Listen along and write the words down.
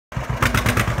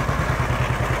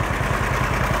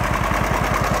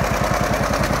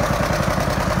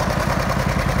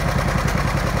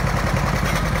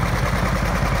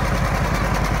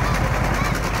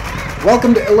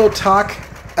Welcome to Illo Talk,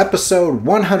 episode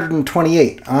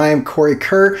 128. I'm Cory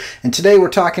Kerr, and today we're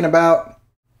talking about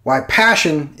why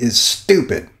passion is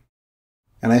stupid.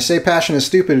 And I say passion is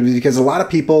stupid because a lot of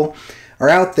people are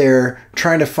out there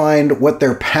trying to find what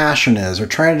their passion is, or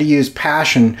trying to use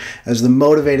passion as the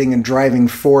motivating and driving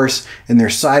force in their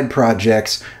side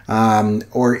projects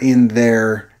or in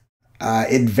their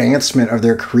advancement of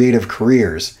their creative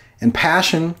careers. And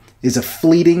passion is a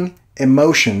fleeting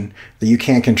emotion that you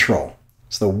can't control.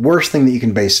 It's the worst thing that you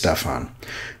can base stuff on.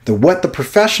 What the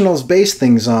professionals base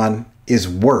things on is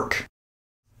work.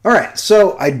 All right,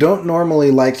 so I don't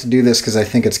normally like to do this because I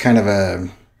think it's kind of a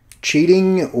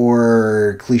cheating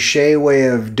or cliche way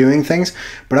of doing things,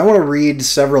 but I want to read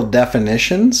several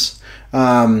definitions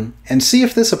and see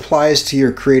if this applies to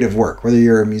your creative work, whether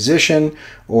you're a musician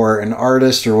or an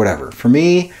artist or whatever. For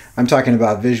me, I'm talking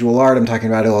about visual art, I'm talking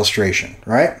about illustration,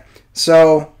 right?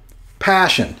 So,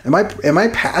 passion. Am I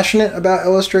passionate about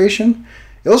illustration?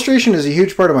 Illustration is a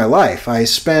huge part of my life. I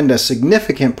spend a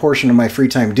significant portion of my free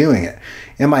time doing it.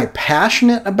 Am I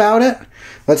passionate about it?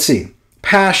 Let's see.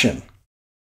 Passion.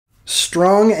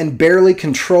 Strong and barely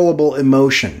controllable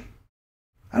emotion.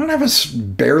 I don't have a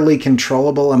barely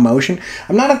controllable emotion.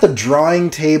 I'm not at the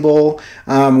drawing table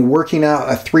working out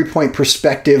a three-point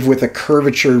perspective with a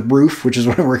curvature roof, which is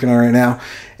what I'm working on right now,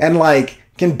 and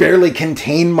can barely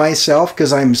contain myself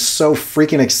because I'm so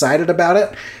freaking excited about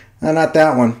it. Not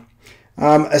that one.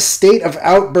 A state of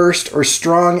outburst or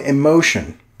strong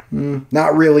emotion.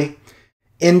 Not really.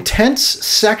 Intense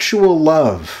sexual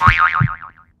love.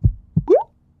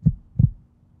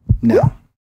 No.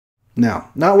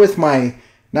 Not with my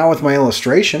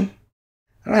illustration.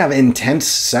 I don't have intense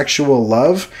sexual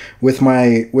love with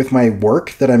my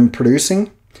work that I'm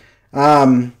producing.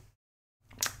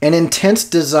 An intense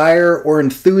desire or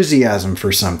enthusiasm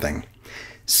for something.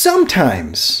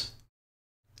 Sometimes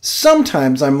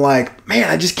I'm like, man,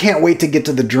 I just can't wait to get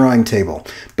to the drawing table.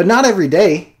 But not every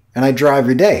day, and I draw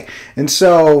every day. And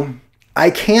so I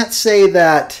can't say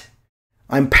that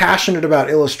I'm passionate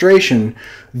about illustration,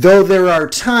 though there are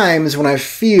times when I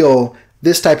feel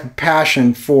this type of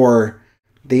passion for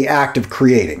the act of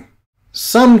creating.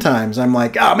 Sometimes I'm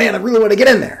like, oh man, I really want to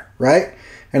get in there, right?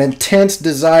 An intense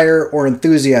desire or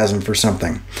enthusiasm for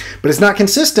something. But it's not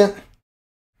consistent.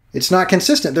 It's not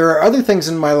consistent. There are other things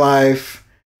in my life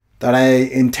that I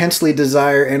intensely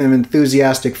desire and am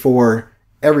enthusiastic for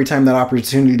every time that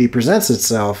opportunity presents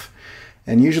itself.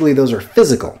 And usually those are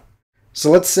physical.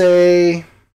 So let's say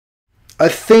a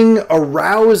thing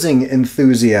arousing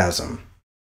enthusiasm.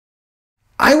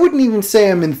 I wouldn't even say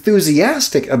I'm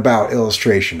enthusiastic about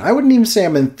illustration. I wouldn't even say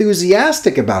I'm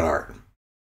enthusiastic about art.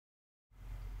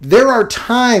 There are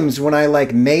times when I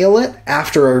nail it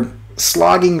after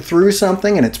slogging through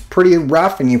something and it's pretty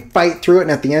rough and you fight through it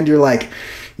and at the end you're like,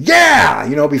 yeah,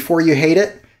 before you hate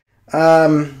it.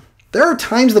 There are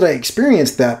times that I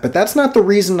experience that, but that's not the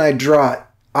reason I draw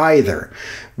either.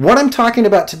 What I'm talking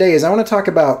about today is I want to talk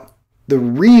about the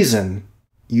reason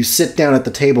you sit down at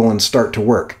the table and start to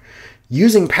work.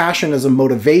 Using passion as a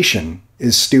motivation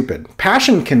is stupid.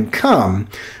 Passion can come,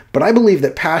 but I believe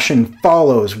that passion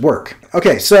follows work.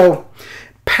 Okay, so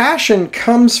passion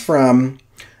comes from,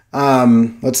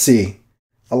 let's see,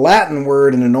 a Latin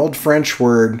word and an old French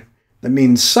word that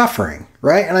means suffering,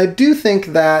 right? And I do think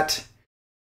that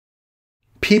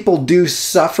people do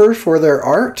suffer for their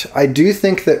art. I do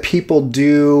think that people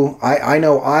do. I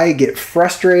know I get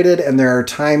frustrated, and there are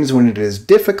times when it is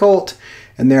difficult,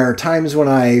 and there are times when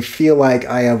I feel like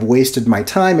I have wasted my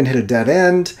time and hit a dead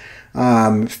end.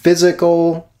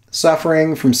 Physical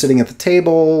suffering from sitting at the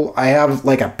table. I have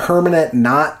a permanent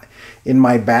knot in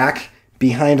my back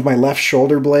behind my left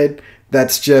shoulder blade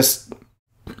that's just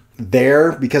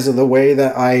there because of the way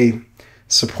that I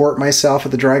support myself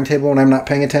at the drawing table when I'm not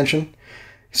paying attention.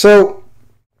 So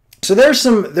there's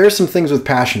some things with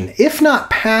passion. If not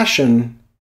passion,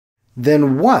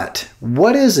 then what?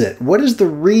 What is it? What is the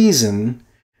reason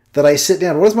that I sit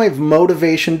down? What is my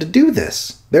motivation to do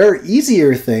this? There are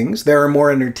easier things. There are more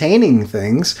entertaining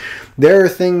things. There are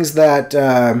things that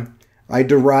I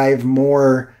derive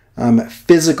more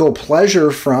physical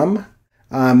pleasure from.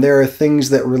 There are things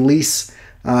that release,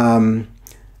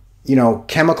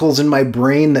 chemicals in my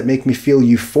brain that make me feel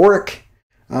euphoric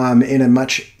in a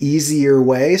much easier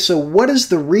way. So what is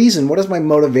the reason? What is my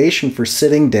motivation for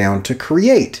sitting down to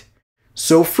create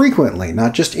so frequently?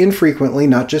 Not just infrequently,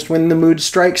 not just when the mood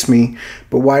strikes me,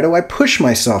 but why do I push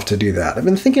myself to do that? I've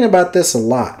been thinking about this a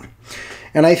lot.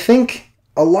 And I think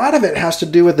a lot of it has to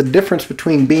do with the difference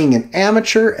between being an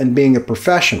amateur and being a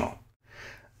professional.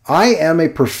 I am a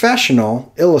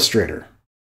professional illustrator.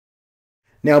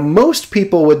 Now, most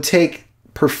people would take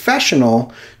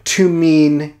professional to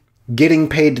mean getting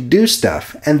paid to do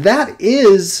stuff. And that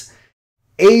is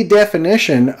a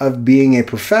definition of being a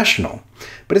professional.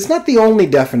 But it's not the only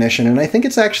definition, and I think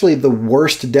it's actually the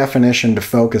worst definition to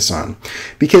focus on.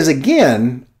 Because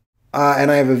again,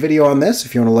 and I have a video on this,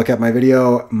 if you want to look at my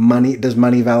video, does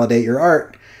money validate your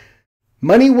art?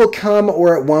 Money will come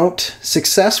or it won't.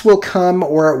 Success will come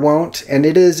or it won't. And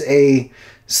it is a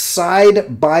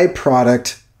side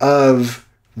byproduct of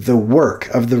the work,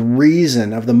 of the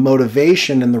reason, of the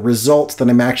motivation and the results that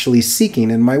I'm actually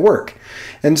seeking in my work.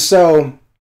 And so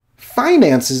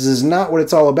finances is not what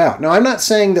it's all about. Now, I'm not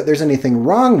saying that there's anything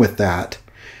wrong with that.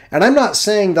 And I'm not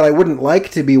saying that I wouldn't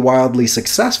like to be wildly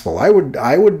successful. I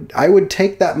would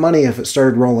take that money if it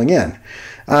started rolling in.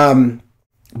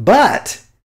 But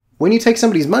when you take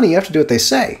somebody's money, you have to do what they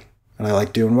say. And I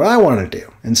like doing what I want to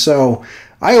do. And so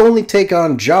I only take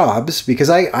on jobs because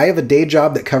I have a day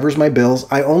job that covers my bills.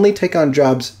 I only take on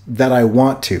jobs that I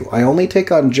want to. I only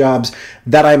take on jobs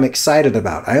that I'm excited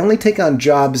about. I only take on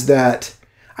jobs that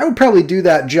I would probably do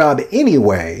that job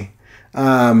anyway.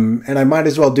 And I might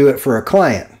as well do it for a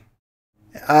client.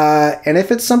 And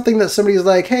if it's something that somebody's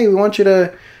like, hey, we want you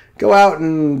to go out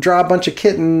and draw a bunch of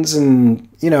kittens, and,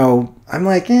 I'm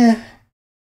like, I don't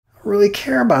really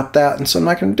care about that, and so I'm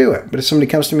not going to do it. But if somebody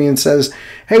comes to me and says,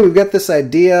 hey, we've got this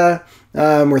idea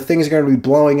where things are going to be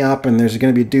blowing up and there's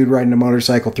going to be a dude riding a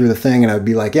motorcycle through the thing, and I would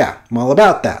be like, yeah, I'm all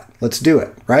about that. Let's do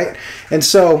it, right? And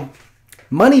so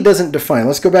money doesn't define.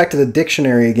 Let's go back to the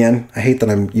dictionary again. I hate that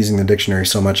I'm using the dictionary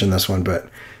so much in this one, but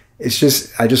it's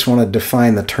just, I just want to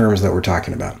define the terms that we're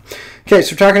talking about. Okay,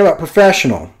 so we're talking about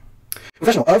professional.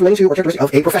 Professional, of relating to or characteristic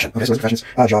of a profession. Okay, so professions,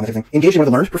 job, everything. Engaged in one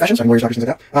of the learned professions, like lawyers, doctors, things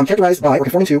like that. Characterized by or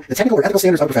conforming to the technical or ethical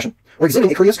standards of a profession, or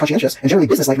exhibiting a courteous, conscientious, and generally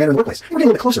business-like manner in the workplace. We're getting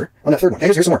a little bit closer on that third one.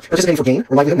 Here's some more. Participating for gain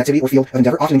or livelihood, an activity or field of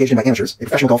endeavor, often engaged in by amateurs. A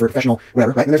professional golfer, a professional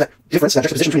whatever, right? And there's that difference, that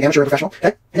juxtaposition between amateur and professional.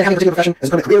 Okay? And then having a particular profession as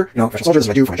a permanent career, professional soldier, this is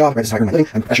what I do for my job, right? This is how I earn my living.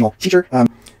 I'm a professional teacher.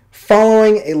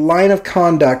 Following a line of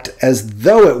conduct as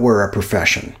though it were a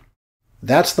profession.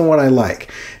 That's the one I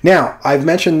like. Now, I've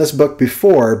mentioned this book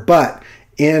before, but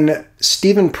in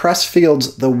Stephen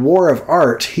Pressfield's The War of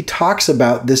Art, he talks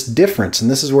about this difference, and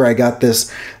this is where I got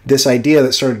this idea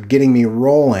that started getting me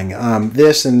rolling.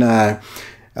 This and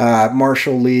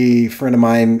Marshall Lee, friend of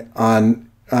mine on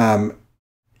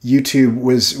YouTube,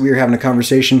 we were having a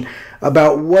conversation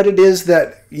about what it is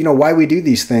that, why we do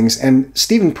these things. And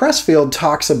Stephen Pressfield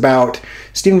talks about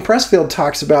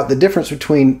the difference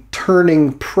between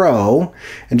turning pro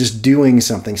and just doing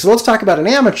something. So let's talk about an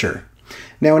amateur.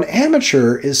 Now, an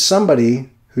amateur is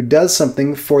somebody who does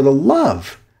something for the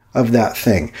love of that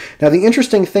thing. Now, the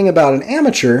interesting thing about an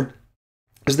amateur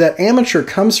is that amateur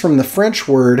comes from the French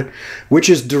word, which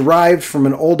is derived from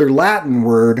an older Latin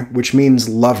word, which means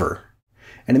lover.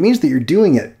 And it means that you're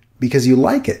doing it because you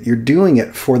like it. You're doing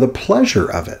it for the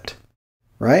pleasure of it,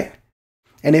 right?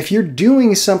 And if you're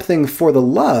doing something for the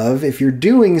love, if you're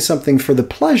doing something for the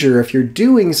pleasure, if you're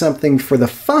doing something for the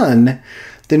fun,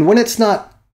 then when it's not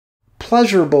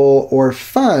pleasurable or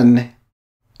fun,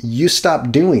 you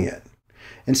stop doing it.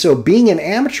 And so being an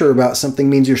amateur about something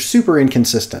means you're super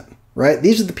inconsistent, right?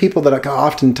 These are the people that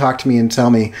often talk to me and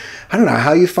tell me, I don't know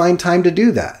how you find time to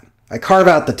do that. I carve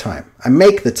out the time. I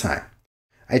make the time.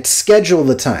 I schedule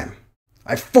the time.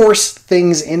 I force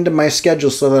things into my schedule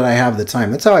so that I have the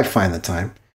time. That's how I find the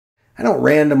time. I don't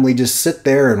randomly just sit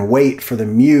there and wait for the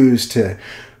muse to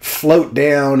float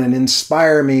down and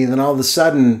inspire me. Then all of a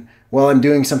sudden, while I'm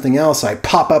doing something else, I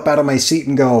pop up out of my seat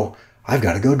and go, I've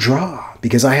got to go draw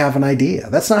because I have an idea.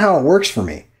 That's not how it works for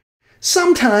me.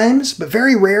 Sometimes, but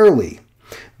very rarely.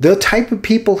 The type of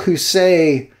people who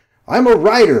say, I'm a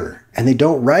writer, and they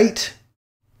don't write,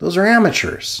 those are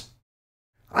amateurs.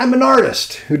 I'm an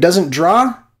artist who doesn't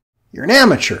draw, you're an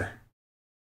amateur,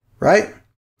 right?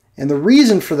 And the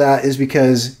reason for that is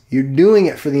because you're doing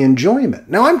it for the enjoyment.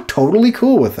 Now, I'm totally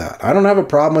cool with that. I don't have a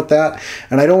problem with that.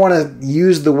 And I don't want to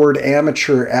use the word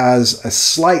amateur as a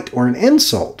slight or an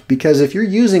insult, because if you're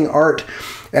using art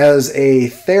as a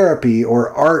therapy or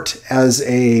art as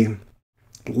a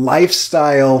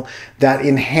lifestyle that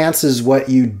enhances what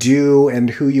you do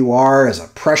and who you are, as a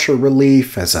pressure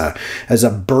relief, as a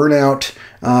burnout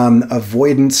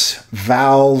avoidance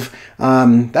valve,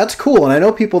 that's cool. And I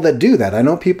know people that do that. I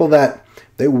know people that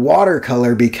they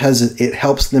watercolor because it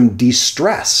helps them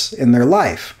de-stress in their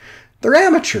life. They're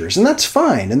amateurs, and that's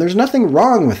fine, and there's nothing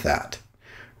wrong with that,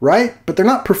 right? But they're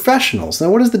not professionals.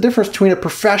 Now, what is the difference between a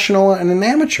professional and an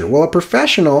amateur? Well, a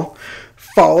professional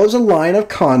follows a line of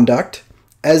conduct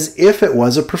as if it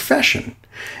was a profession.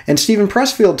 And Stephen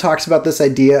Pressfield talks about this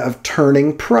idea of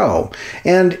turning pro.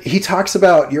 And he talks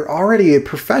about you're already a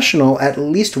professional at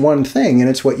least one thing, and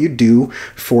it's what you do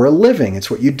for a living.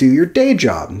 It's what you do your day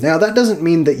job. Now, that doesn't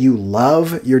mean that you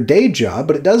love your day job,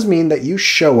 but it does mean that you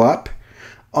show up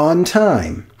on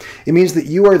time. It means that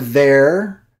you are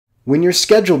there when you're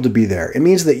scheduled to be there. It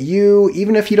means that you,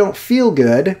 even if you don't feel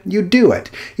good, you do it.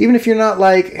 Even if you're not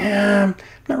like, I'm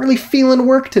not really feeling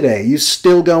work today, you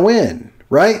still go in,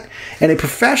 right? And a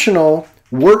professional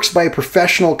works by a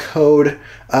professional code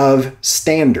of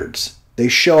standards. They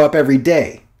show up every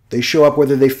day. They show up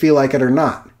whether they feel like it or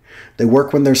not. They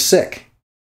work when they're sick,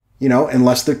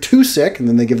 unless they're too sick, and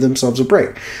then they give themselves a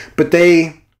break. But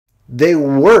they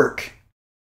work,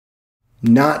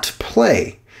 not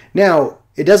play. Now,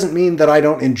 it doesn't mean that I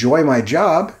don't enjoy my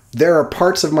job. There are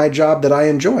parts of my job that I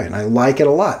enjoy, and I like it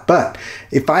a lot. But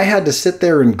if I had to sit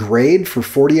there and grade for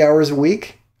 40 hours a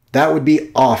week, that would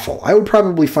be awful. I would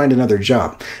probably find another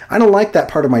job. I don't like that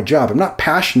part of my job. I'm not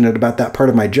passionate about that part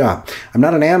of my job. I'm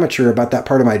not an amateur about that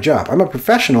part of my job. I'm a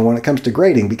professional when it comes to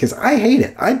grading because I hate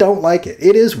it. I don't like it.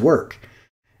 It is work.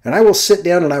 And I will sit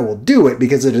down and I will do it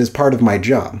because it is part of my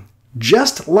job.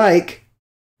 Just like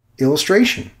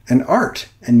illustration and art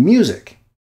and music.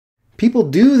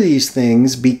 People do these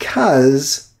things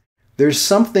because there's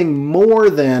something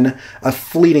more than a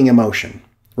fleeting emotion,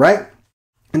 right?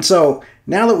 And so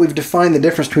now that we've defined the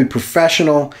difference between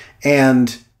professional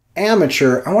and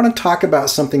amateur, I want to talk about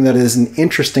something that is an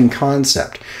interesting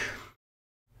concept.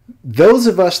 Those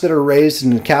of us that are raised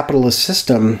in a capitalist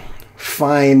system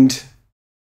find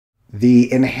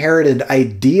the inherited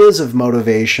ideas of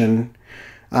motivation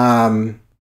don't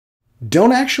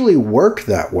actually work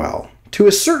that well. To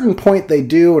a certain point they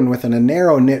do, and within a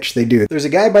narrow niche they do. There's a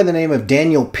guy by the name of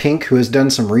Daniel Pink who has done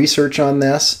some research on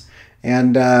this,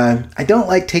 and I don't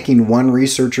like taking one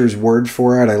researcher's word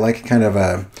for it. I like kind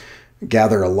of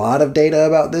gather a lot of data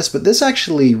about this, but this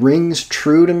actually rings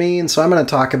true to me, and so I'm going to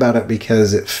talk about it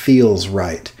because it feels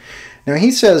right. Now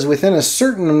he says within a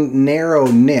certain narrow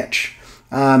niche,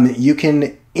 you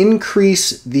can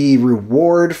increase the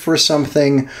reward for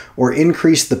something or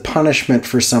increase the punishment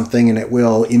for something, and it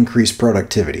will increase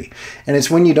productivity. And it's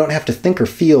when you don't have to think or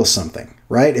feel something,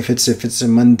 right? If it's a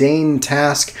mundane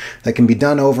task that can be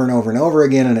done over and over and over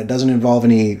again, and it doesn't involve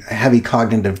any heavy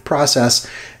cognitive process,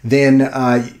 then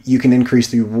you can increase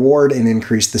the reward and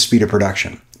increase the speed of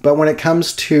production. But when it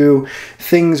comes to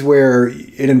things where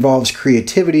it involves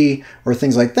creativity or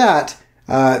things like that,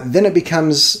 then it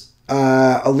becomes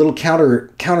a little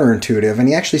counterintuitive. And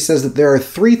he actually says that there are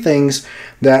three things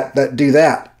that do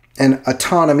that: and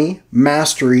autonomy,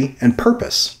 mastery, and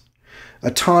purpose.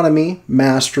 Autonomy,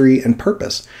 mastery, and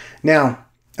purpose. Now,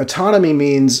 autonomy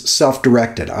means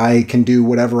self-directed. I can do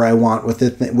whatever I want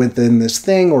within this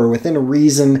thing, or within a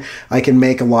reason. I can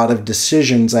make a lot of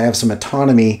decisions. I have some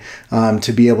autonomy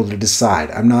to be able to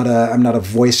decide. I'm not a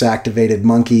voice-activated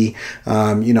monkey,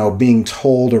 being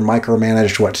told or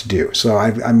micromanaged what to do. So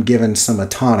I'm given some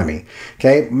autonomy.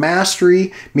 Okay,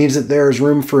 mastery means that there is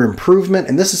room for improvement,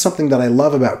 and this is something that I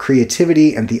love about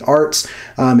creativity and the arts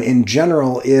in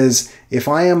general. Is if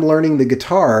I am learning the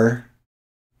guitar,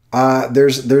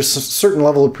 there's a certain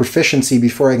level of proficiency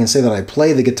before I can say that I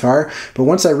play the guitar. But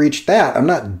once I reach that, I'm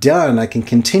not done. I can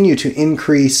continue to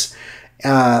increase,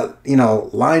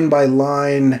 line by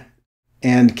line,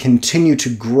 and continue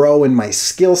to grow in my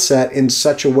skill set in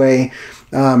such a way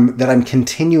that I'm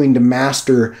continuing to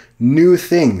master new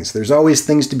things. There's always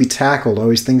things to be tackled,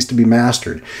 always things to be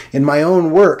mastered. In my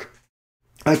own work,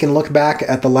 I can look back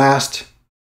at the last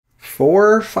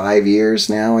 4 or 5 years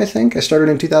now, I think. I started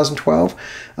in 2012.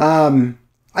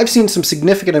 I've seen some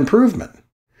significant improvement.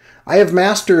 I have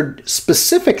mastered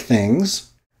specific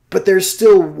things, but there's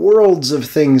still worlds of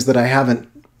things that I haven't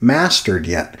mastered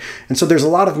yet. And so there's a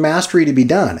lot of mastery to be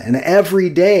done. And every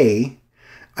day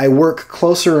I work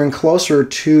closer and closer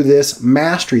to this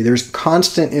mastery. There's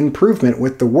constant improvement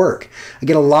with the work. I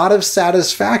get a lot of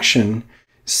satisfaction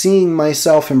seeing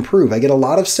myself improve. I get a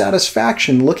lot of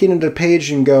satisfaction looking at a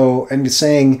page and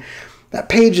saying, that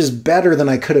page is better than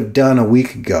I could have done a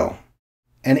week ago,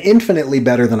 and infinitely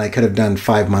better than I could have done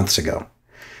 5 months ago.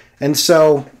 And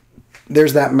so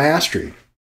there's that mastery.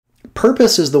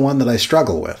 Purpose is the one that I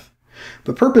struggle with,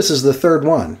 but purpose is the third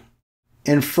one.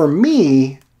 And for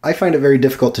me, I find it very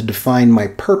difficult to define my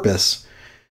purpose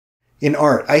in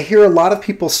art. I hear a lot of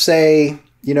people say,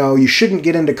 you shouldn't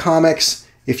get into comics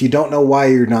if you don't know why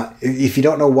you're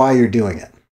doing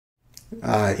it.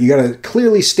 You got to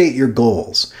clearly state your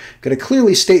goals. Got to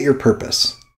clearly state your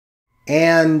purpose.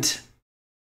 And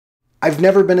I've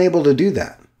never been able to do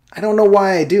that. I don't know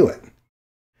why I do it.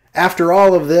 after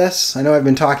all of this, I know I've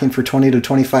been talking for 20 to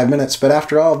 25 minutes, but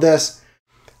after all of this,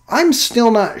 I'm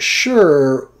still not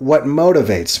sure what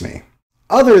motivates me.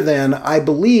 Other than I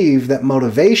believe that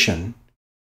motivation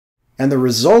and the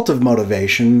result of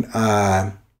motivation,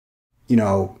 you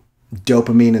know,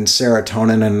 dopamine and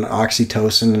serotonin and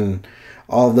oxytocin and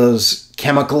all those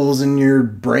chemicals in your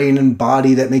brain and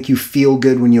body that make you feel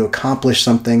good when you accomplish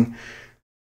something,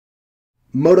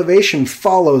 motivation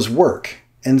follows work.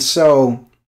 And so,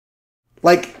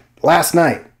 like last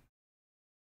night,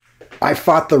 I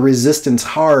fought the resistance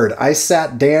hard. I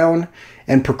sat down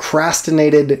and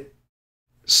procrastinated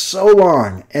so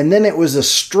long, and then it was a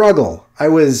struggle. I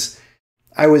was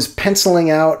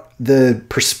penciling out the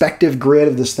perspective grid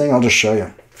of this thing. I'll just show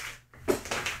you.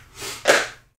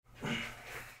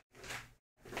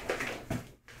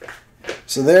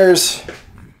 So there's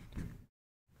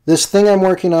this thing I'm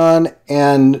working on,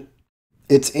 and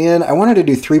it's in, I wanted to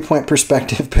do 3-point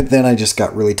perspective, but then I just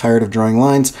got really tired of drawing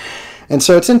lines. And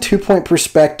so it's in 2-point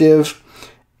perspective,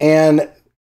 and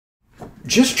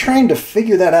just trying to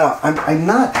figure that out. I'm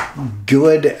not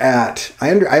good at, I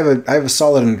have a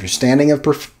solid understanding of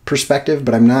perspective,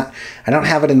 but I don't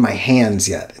have it in my hands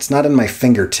yet. It's not in my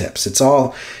fingertips. It's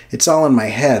all in my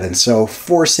head. And so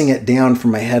forcing it down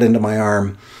from my head into my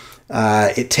arm,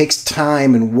 it takes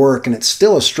time and work, and it's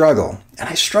still a struggle. And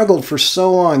I struggled for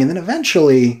so long, and then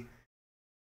eventually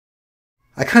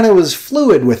I kind of was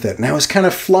fluid with it, and I was kind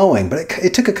of flowing, but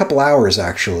it took a couple hours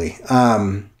actually.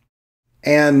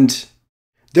 And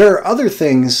there are other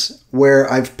things where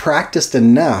I've practiced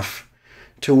enough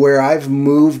to where I've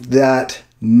moved that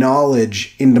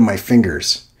knowledge into my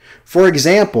fingers. For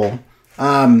example,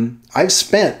 I've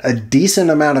spent a decent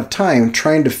amount of time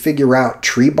trying to figure out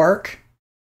tree bark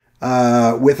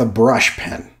with a brush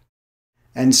pen.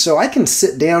 And so I can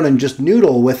sit down and just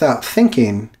noodle without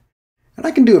thinking, and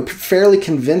I can do a fairly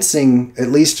convincing, at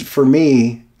least for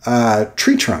me,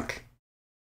 tree trunk.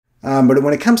 But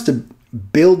when it comes to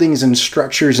buildings and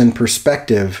structures and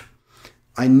perspective,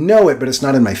 I know it, but it's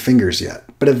not in my fingers yet.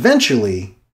 But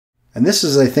eventually, and this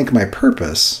is, I think, my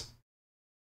purpose,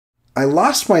 I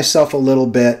lost myself a little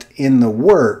bit in the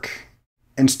work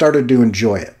and started to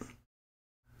enjoy it.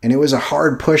 And it was a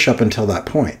hard push up until that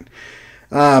point.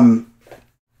 And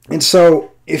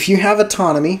so if you have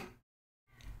autonomy,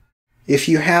 if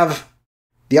you have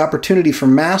the opportunity for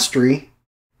mastery,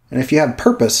 and if you have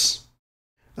purpose,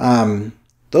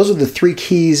 those are the 3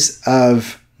 keys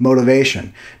of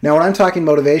motivation. Now, when I'm talking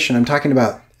motivation, I'm talking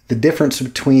about the difference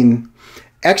between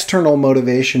external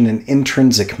motivation and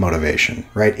intrinsic motivation,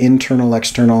 right? Internal,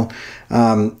 external.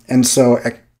 And so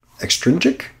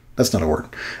extrinsic? That's not a word.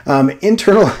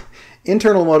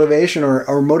 Internal motivation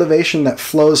or motivation that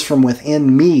flows from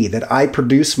within me, that I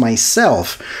produce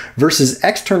myself, versus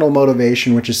external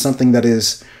motivation, which is something that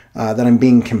is that I'm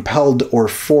being compelled or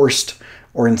forced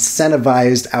or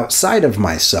incentivized outside of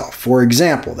myself. For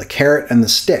example, the carrot and the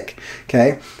stick.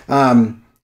 Okay,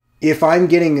 if I'm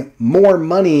getting more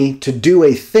money to do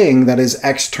a thing, that is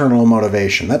external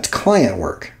motivation. That's client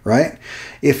work, right?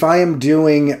 If I am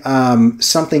doing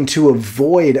something to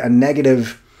avoid a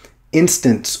negative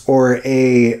instance or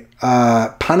a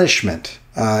punishment,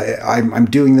 I'm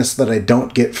doing this so that I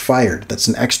don't get fired. That's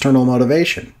an external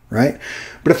motivation, right?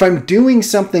 But if I'm doing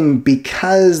something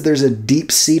because there's a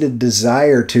deep-seated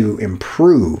desire to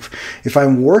improve, if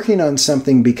I'm working on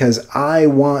something because I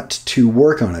want to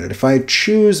work on it, if I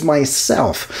choose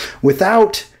myself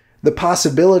without the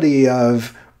possibility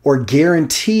of or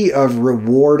guarantee of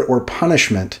reward or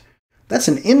punishment, that's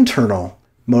an internal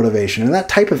motivation. And that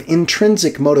type of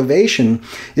intrinsic motivation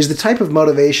is the type of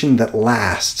motivation that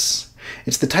lasts.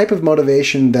 It's the type of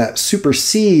motivation that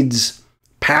supersedes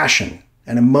passion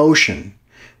and emotion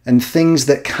and things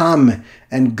that come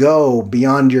and go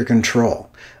beyond your control.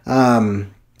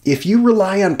 If you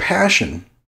rely on passion,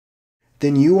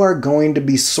 then you are going to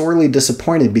be sorely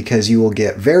disappointed because you will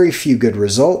get very few good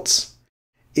results.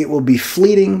 It will be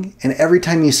fleeting, and every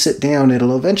time you sit down,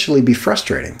 it'll eventually be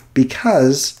frustrating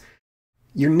because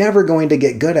you're never going to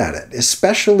get good at it,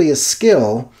 especially a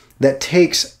skill that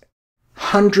takes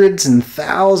hundreds and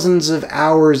thousands of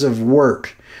hours of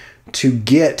work to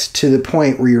get to the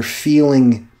point where you're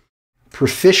feeling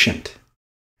proficient.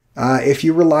 If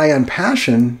you rely on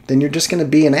passion, then you're just going to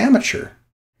be an amateur.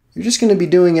 You're just going to be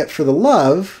doing it for the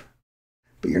love,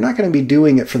 but you're not going to be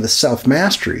doing it for the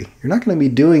self-mastery. You're not going to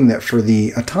be doing that for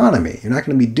the autonomy. You're not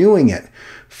going to be doing it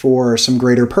for some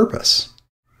greater purpose,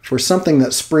 for something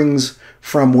that springs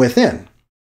from within.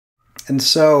 And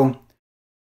so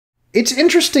it's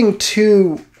interesting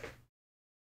to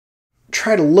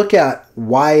try to look at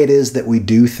why it is that we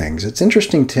do things. It's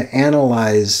interesting to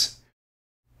analyze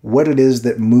what it is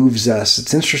that moves us.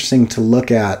 It's interesting to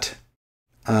look at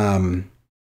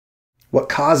what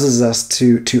causes us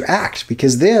to act,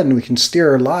 because then we can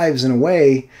steer our lives in a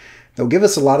way that will give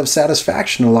us a lot of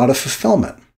satisfaction, a lot of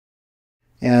fulfillment.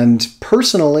 And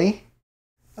personally,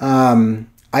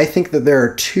 I think that there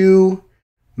are two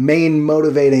main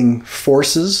motivating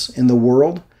forces in the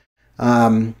world.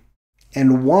 And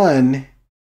one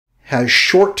has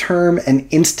short-term and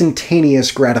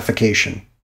instantaneous gratification.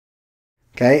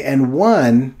 Okay, and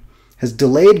one has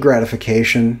delayed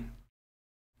gratification,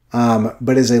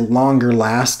 but is a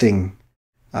longer-lasting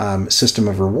system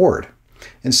of reward.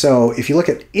 And so if you look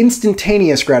at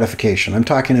instantaneous gratification, I'm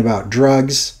talking about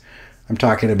drugs, I'm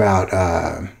talking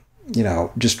about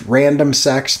just random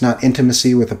sex, not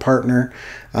intimacy with a partner.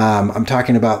 I'm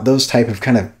talking about those type of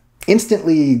kind of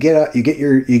instantly you get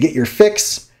your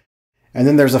fix, and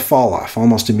then there's a fall off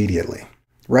almost immediately,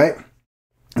 right?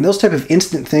 And those type of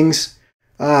instant things,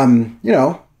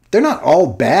 they're not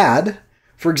all bad.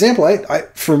 For example,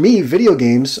 for me, video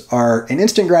games are an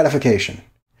instant gratification.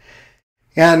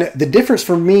 And the difference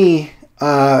for me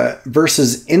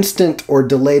versus instant or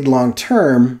delayed long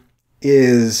term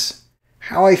is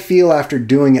how I feel after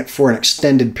doing it for an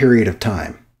extended period of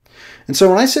time. And so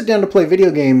when I sit down to play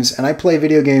video games, and I play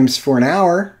video games for an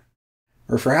hour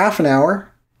or for half an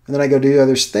hour, and then I go do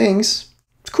other things,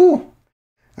 it's cool.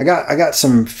 I got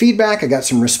some feedback, I got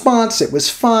some response, it was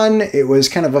fun, it was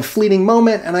kind of a fleeting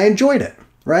moment, and I enjoyed it,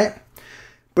 right?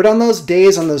 But on those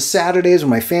days, on those Saturdays when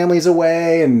my family's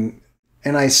away and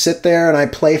I sit there and I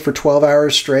play for 12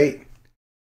 hours straight,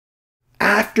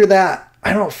 after that,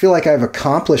 I don't feel like I've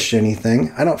accomplished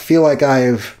anything. I don't feel like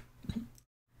I've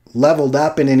leveled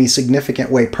up in any significant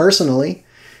way personally,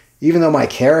 even though my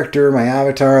character, my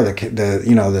avatar,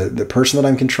 the person that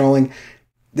I'm controlling,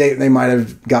 they might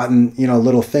have gotten,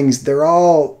 little things. They're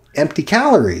all empty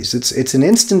calories. It's an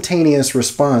instantaneous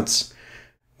response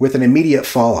with an immediate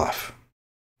fall off.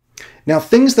 Now,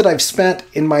 things that I've spent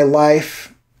in my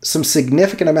life some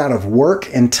significant amount of work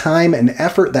and time and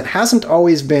effort that hasn't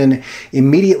always been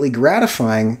immediately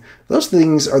gratifying, those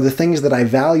things are the things that I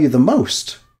value the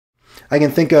most. I can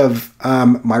think of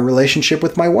my relationship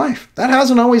with my wife. That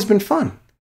hasn't always been fun.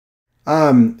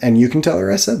 And you can tell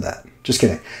her I said that. Just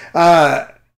kidding.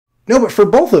 No, but for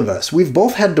both of us, we've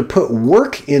both had to put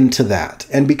work into that.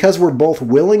 And because we're both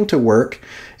willing to work,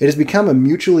 it has become a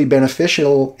mutually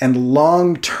beneficial and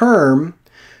long-term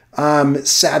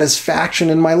satisfaction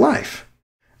in my life.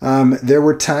 There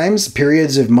were times,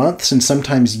 periods of months, and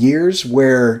sometimes years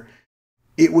where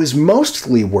it was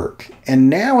mostly work. And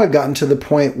now I've gotten to the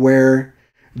point where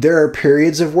there are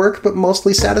periods of work, but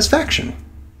mostly satisfaction.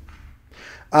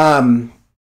 Other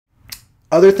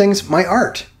things, my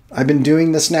art. I've been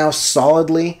doing this now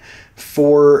solidly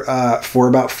for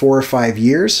about 4 or 5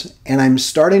 years, and I'm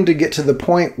starting to get to the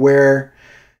point where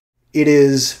it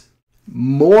is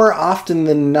more often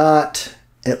than not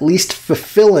at least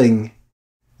fulfilling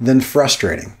than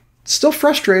frustrating. It's still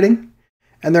frustrating,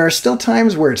 and there are still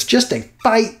times where it's just a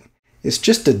fight. It's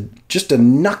just a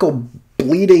knuckle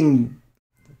bleeding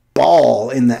ball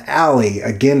in the alley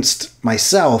against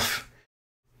myself,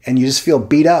 and you just feel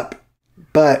beat up.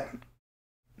 But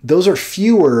those are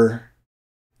fewer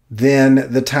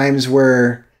than the times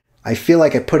where I feel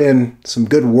like I put in some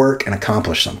good work and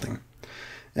accomplished something.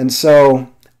 And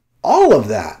so all of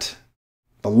that,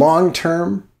 the long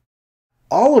term,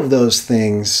 all of those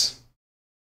things,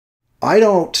 I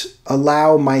don't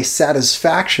allow my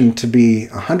satisfaction to be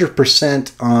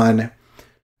 100% on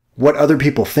what other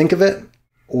people think of it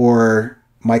or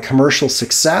my commercial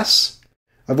success,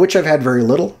 of which I've had very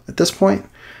little at this point.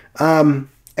 And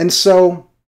so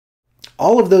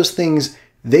all of those things,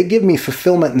 they give me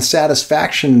fulfillment and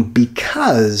satisfaction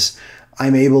because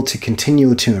I'm able to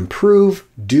continue to improve,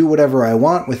 do whatever I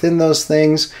want within those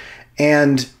things,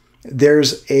 and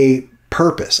there's a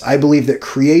purpose. I believe that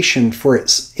creation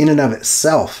in and of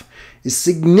itself is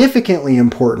significantly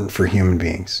important for human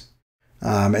beings.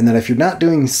 And that if you're not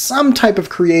doing some type of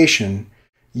creation,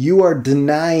 you are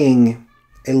denying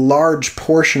a large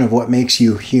portion of what makes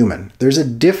you human. There's a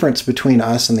difference between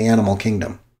us and the animal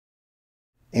kingdom.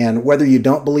 And whether you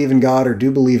don't believe in God or do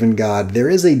believe in God, there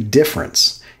is a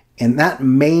difference. And that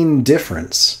main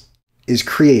difference is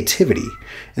creativity.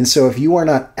 And so if you are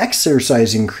not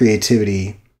exercising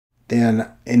creativity, then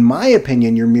in my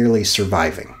opinion, you're merely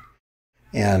surviving.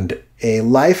 And a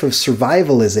life of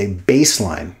survival is a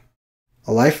baseline.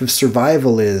 A life of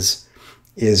survival is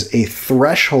a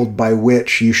threshold by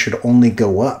which you should only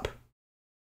go up.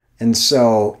 And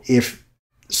so if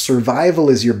survival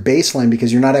is your baseline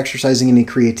because you're not exercising any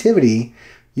creativity,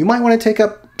 you might want to take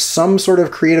up some sort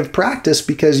of creative practice,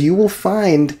 because you will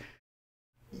find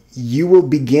you will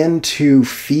begin to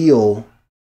feel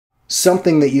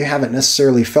something that you haven't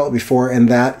necessarily felt before, and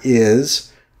that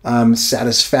is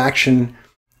satisfaction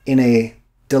in a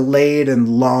delayed and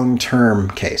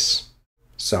long-term case.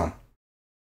 So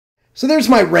there's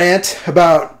my rant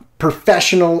about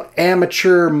professional,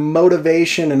 amateur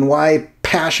motivation and why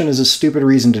passion is a stupid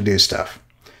reason to do stuff.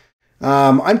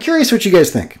 I'm curious what you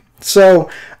guys think. So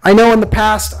I know in the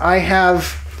past I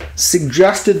have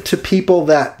suggested to people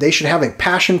that they should have a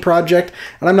passion project,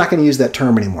 and I'm not going to use that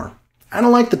term anymore. I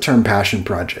don't like the term passion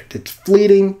project. It's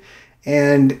fleeting,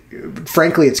 and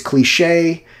frankly, it's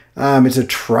cliche. It's a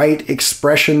trite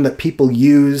expression that people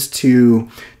use to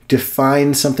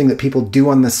define something that people do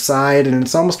on the side, and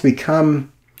it's almost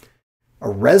become a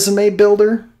resume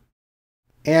builder.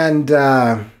 And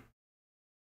I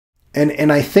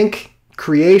think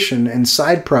creation and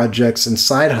side projects and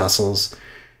side hustles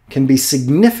can be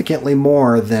significantly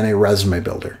more than a resume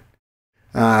builder.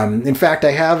 In fact,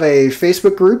 I have a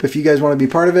Facebook group, if you guys want to be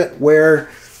part of it, where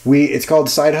it's called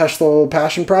Side Hustle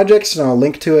Passion Projects, and I'll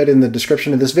link to it in the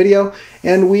description of this video.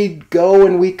 And we go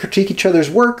and we critique each other's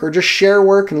work, or just share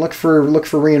work and look for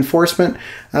reinforcement.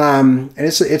 And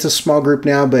it's a small group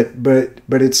now, but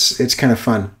it's kind of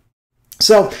fun.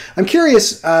 So I'm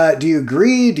curious, do you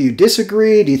agree? Do you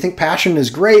disagree? Do you think passion is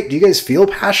great? Do you guys feel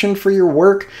passion for your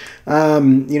work?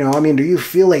 Do you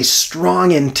feel a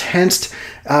strong, intense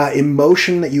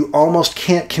emotion that you almost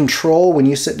can't control when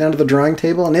you sit down to the drawing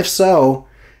table? And if so,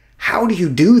 how do you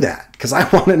do that? Because I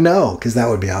want to know, because that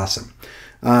would be awesome.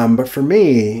 But for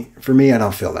me, I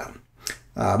don't feel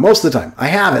that. Most of the time. I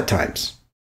have at times.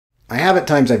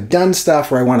 I've done stuff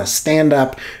where I want to stand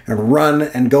up and run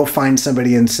and go find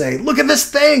somebody and say, look at this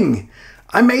thing.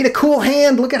 I made a cool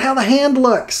hand. Look at how the hand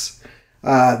looks.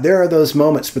 There are those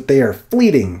moments, but they are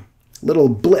fleeting. Little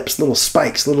blips, little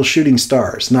spikes, little shooting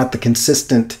stars, not the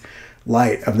consistent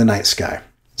light of the night sky.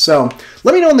 So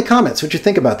let me know in the comments what you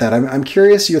think about that. I'm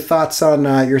curious your thoughts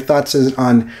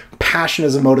on passion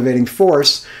as a motivating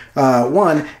force,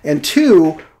 one, and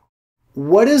two,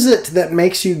 what is it that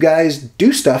makes you guys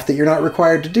do stuff that you're not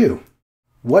required to do?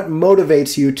 What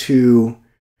motivates you to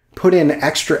put in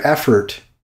extra effort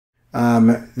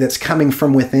that's coming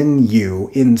from within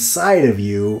you, inside of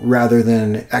you, rather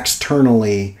than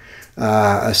externally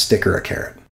a stick or a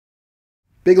carrot?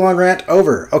 Big long rant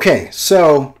over. Okay,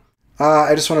 so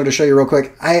I just wanted to show you real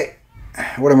quick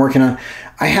what I'm working on.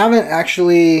 I haven't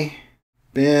actually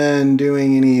been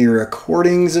doing any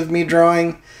recordings of me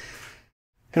drawing,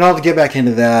 and I'll get back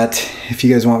into that if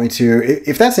you guys want me to.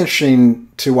 If that's interesting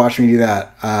to watch me do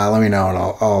that, let me know, and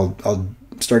I'll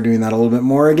start doing that a little bit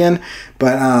more again.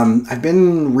 But I've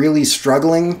been really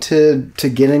struggling to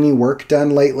get any work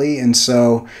done lately, and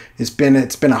so it's been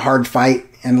a hard fight,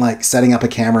 and like setting up a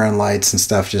camera and lights and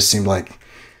stuff just seemed like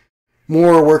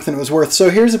more work than it was worth. So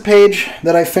here's a page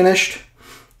that I finished.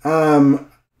 And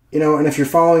if you're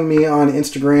following me on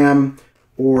Instagram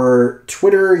or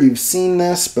Twitter, you've seen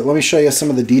this, but let me show you some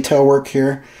of the detail work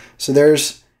here. So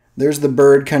there's the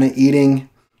bird kind of eating,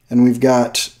 and we've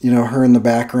got, her in the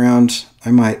background.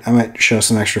 I might show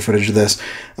some extra footage of this.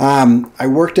 I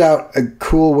worked out a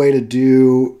cool way to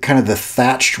do kind of the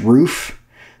thatched roof,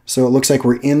 so it looks like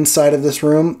we're inside of this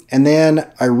room. And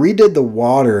then I redid the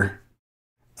water.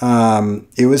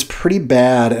 It was pretty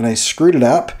bad, and I screwed it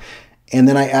up, and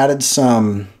then I added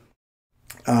some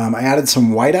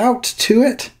whiteout to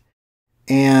it,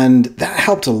 and that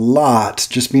helped a lot,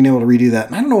 just being able to redo that.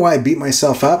 And I don't know why I beat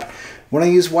myself up when I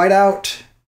use whiteout,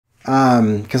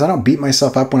 because I don't beat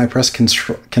myself up when I press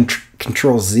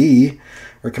Control Z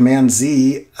or Command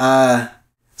Z. So I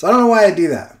don't know why I do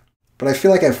that, but I feel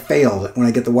like I failed when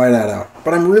I get the whiteout out.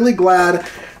 But I'm really glad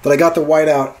that I got the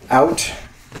whiteout out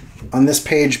on this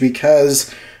page,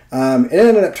 because it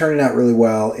ended up turning out really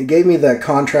well. It gave me the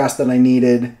contrast that I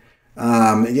needed.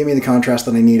 It gave me the contrast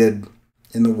that I needed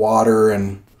in the water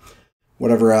and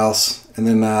whatever else. And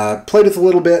then played with a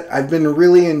little bit. I've been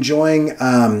really enjoying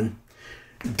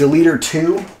Deleter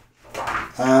 2,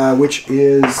 which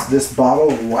is this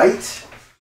bottle of white,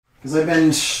 because I've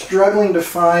been struggling to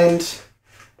find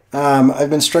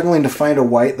a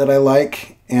white that I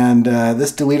like, and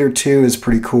this Deleter 2 is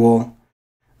pretty cool.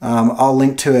 I'll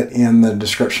link to it in the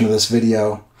description of this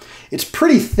video. It's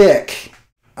pretty thick,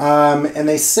 and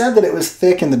they said that it was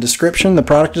thick in the description, the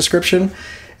product description,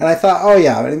 and I thought, oh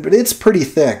yeah, but it's pretty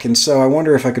thick, and so I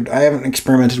wonder if I haven't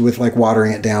experimented with like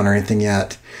watering it down or anything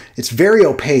yet. It's very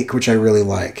opaque, which I really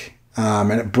like,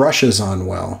 and it brushes on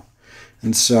well,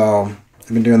 and so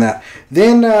I've been doing that.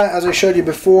 Then, as I showed you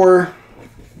before,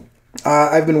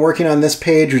 I've been working on this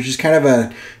page, which is kind of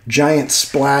a giant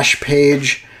splash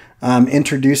page,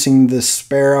 introducing the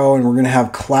sparrow, and we're going to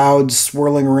have clouds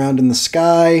swirling around in the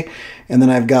sky. And then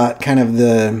I've got kind of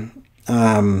the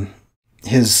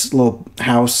his little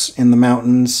house in the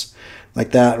mountains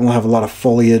like that, and we'll have a lot of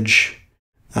foliage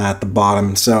at the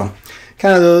bottom. So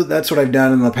kind of that's what I've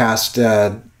done in the past 2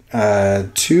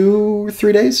 or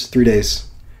 3 days. 3 days.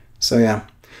 So yeah.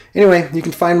 Anyway, you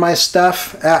can find my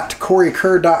stuff at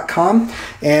kuretake.com,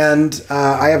 and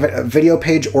I have a video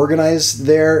page organized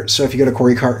there. So if you go to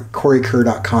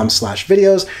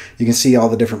kuretake.com/videos, you can see all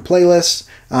the different playlists.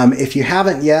 If you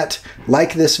haven't yet,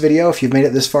 like this video. If you've made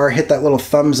it this far, hit that little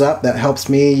thumbs up. That helps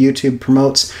me. YouTube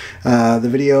promotes the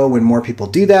video when more people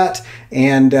do that.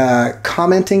 And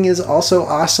commenting is also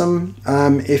awesome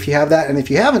if you have that. And if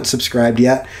you haven't subscribed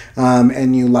yet,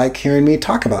 and you like hearing me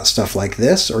talk about stuff like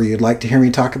this, or you'd like to hear me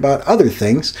talk about other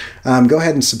things, go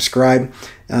ahead and subscribe.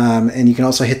 And you can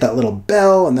also hit that little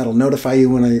bell, and that'll notify you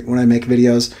when I make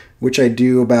videos, which I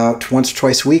do about once or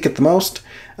twice a week at the most.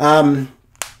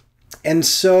 And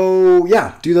so,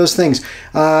 yeah, do those things.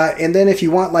 And then if you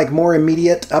want like more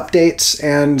immediate updates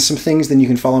and some things, then you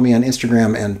can follow me on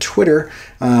Instagram and Twitter.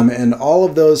 And all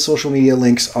of those social media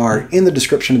links are in the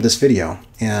description of this video.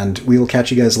 And we will catch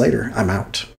you guys later. I'm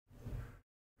out.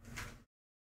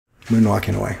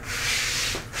 Moonwalking away.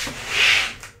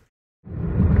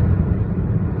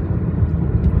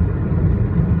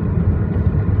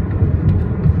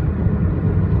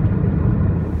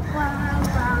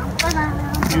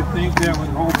 Do you think that would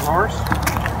hold a horse?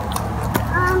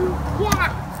 Yeah.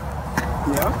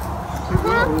 Yeah? It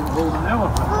would hold an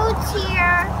elephant. Boots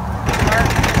here.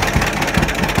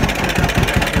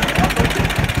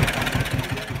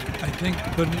 I think,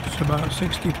 but it's about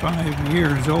 65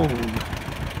 years old.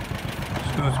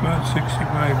 So it's about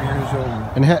 65 years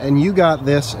old. And you got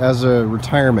this as a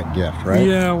retirement gift, right?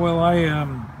 Yeah, well,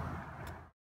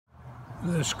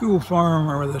 the school farm,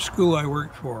 or the school I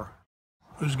worked for,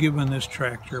 was given this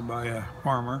tractor by a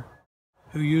farmer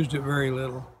who used it very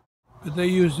little. But they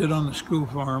used it on the school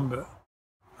farm. But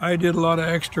I did a lot of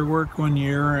extra work one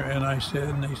year, and I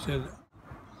said,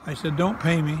 don't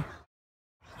pay me.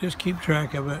 Just keep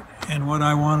track of it. And what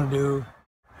I want to do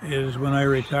is when I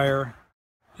retire,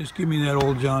 just give me that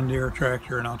old John Deere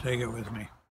tractor and I'll take it with me.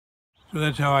 So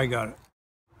that's how I got it.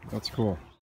 That's cool.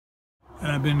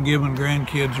 And I've been giving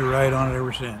grandkids a ride on it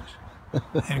ever since.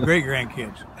 And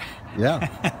great-grandkids. Yeah,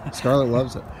 Scarlett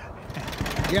loves it.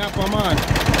 Yep, I'm on.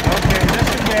 Okay, this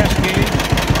is a gas gauge.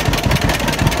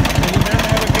 It doesn't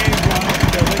have a gauge on it,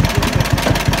 so it's just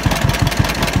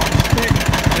a stick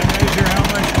to measure how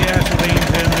much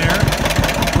gasoline's in there.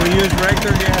 We use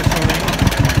regular gasoline.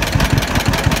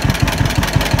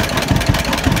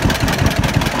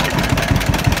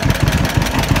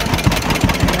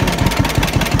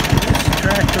 This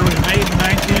tractor was made in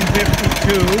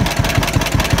 1952.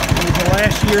 The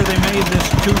last year they made this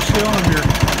 2-cylinder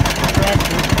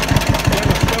tractor. It had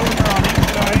a cylinder on each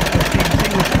side, as you can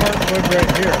see the spark plug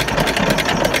right here.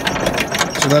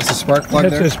 So that's the spark plug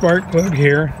there? That's the spark plug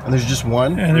here. And there's just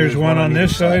one? And there's one on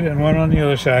this side and one on the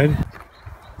other side.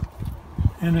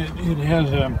 And it has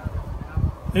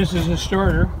this is a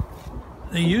starter.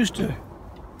 They used to,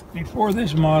 before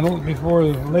this model,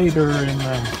 later in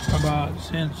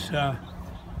since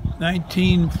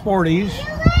 1940s,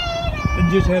 it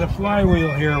just had a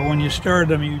flywheel here. When you started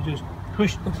them, you just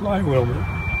pushed the flywheel.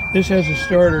 This has a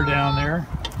starter down there,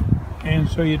 and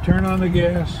so you turn on the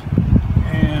gas,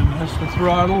 and that's the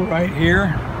throttle right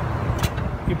here.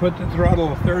 You put the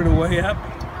throttle a third of the way up,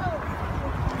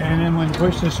 and then when you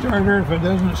push the starter, if it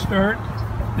doesn't start,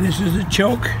 this is a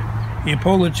choke. You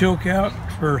pull the choke out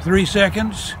for 3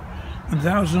 seconds,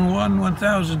 1001,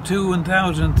 1002,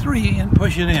 1003, and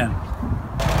push it in.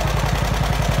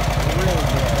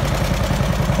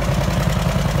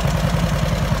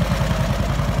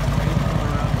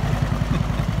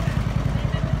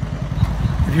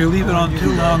 If you leave it on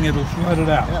too long, it'll flood it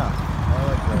out. Yeah, I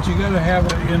like that. But you got to have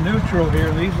it in neutral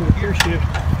here. These are the gear shifts.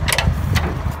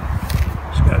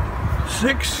 It's got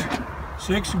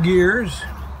six gears.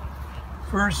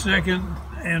 First, second,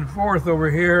 and fourth over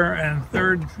here, and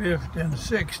third, fifth, and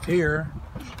sixth here.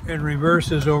 And reverse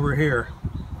is over here.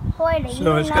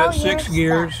 So it's got 6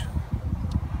 gears,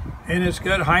 and it's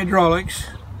got hydraulics.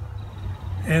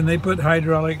 And they put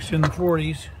hydraulics in the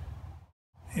 40s.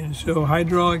 And so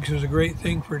hydraulics is a great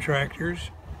thing for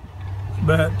tractors,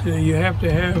 but you have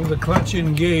to have the clutch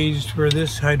engaged for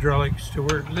this hydraulics to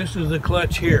work. This is the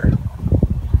clutch here.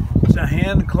 It's a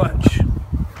hand clutch.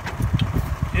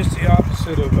 It's the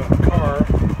opposite of a car.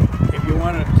 If you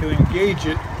want to engage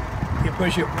it, you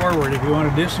push it forward. If you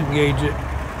want to disengage it,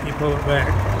 You pull it back.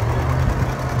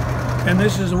 And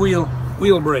this is a wheel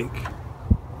brake.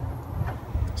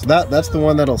 So that's the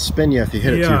one that'll spin you if you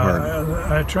hit it too hard.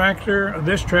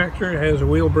 This tractor has a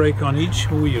wheel brake on each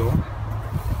wheel,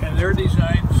 and they're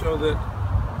designed so that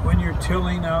when you're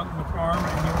tilling out in the farm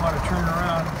and you want to turn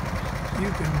around, you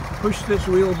can push this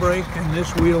wheel brake and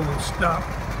this wheel will stop,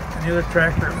 and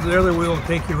the other wheel will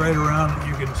take you right around, and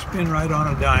you can spin right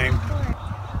on a dime.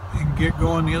 You can get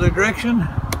going the other direction,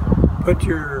 put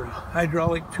your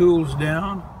hydraulic tools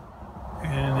down,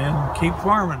 and then keep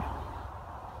farming.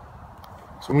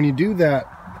 So when you do that,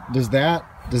 does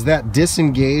that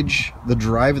disengage the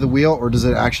drive of the wheel, or does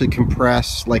it actually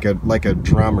compress like a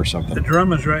drum or something? The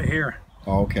drum is right here.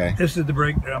 Oh, okay. This is the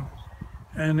brake drum,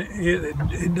 and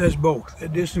it does both.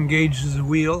 It disengages the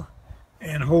wheel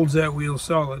and holds that wheel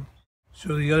solid,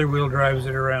 so the other wheel drives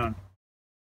it around.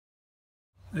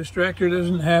 This tractor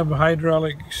doesn't have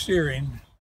hydraulic steering.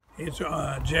 It's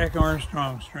Jack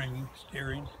Armstrong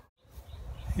steering,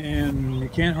 and you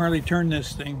can't hardly turn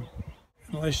this thing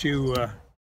unless you're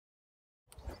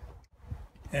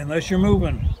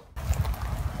moving.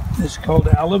 This is called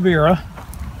aloe vera.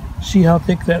 See how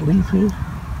thick that leaf is?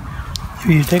 If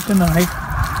you take a knife,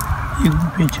 you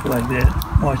can pinch it like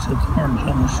that. Watch the thorns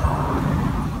on the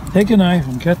side. Take a knife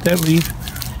and cut that leaf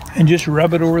and just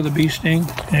rub it over the bee sting,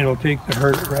 and it'll take the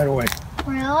hurt right away.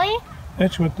 Really?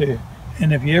 That's what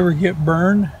and if you ever get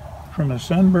burned from a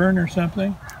sunburn or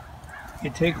something, you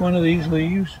take one of these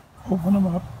leaves, open them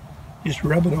up, just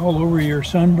rub it all over your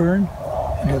sunburn,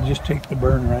 and it'll just take the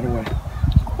burn right away.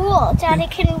 Cool. Daddy,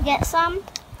 can we get some?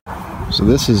 So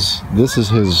this is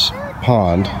his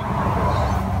pond,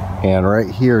 and right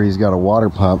here he's got a water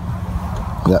pump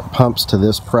that pumps to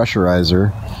this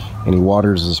pressurizer, and he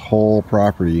waters his whole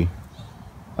property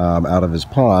out of his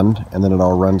pond, and then it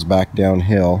all runs back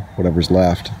downhill, whatever's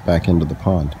left, back into the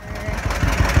pond.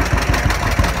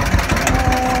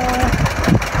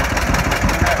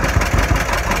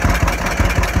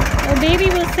 Well, baby,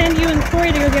 we'll send you and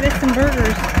Cory to go get us some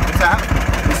burgers. What's that?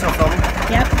 You still filming?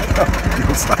 Yep.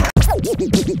 Good stuff.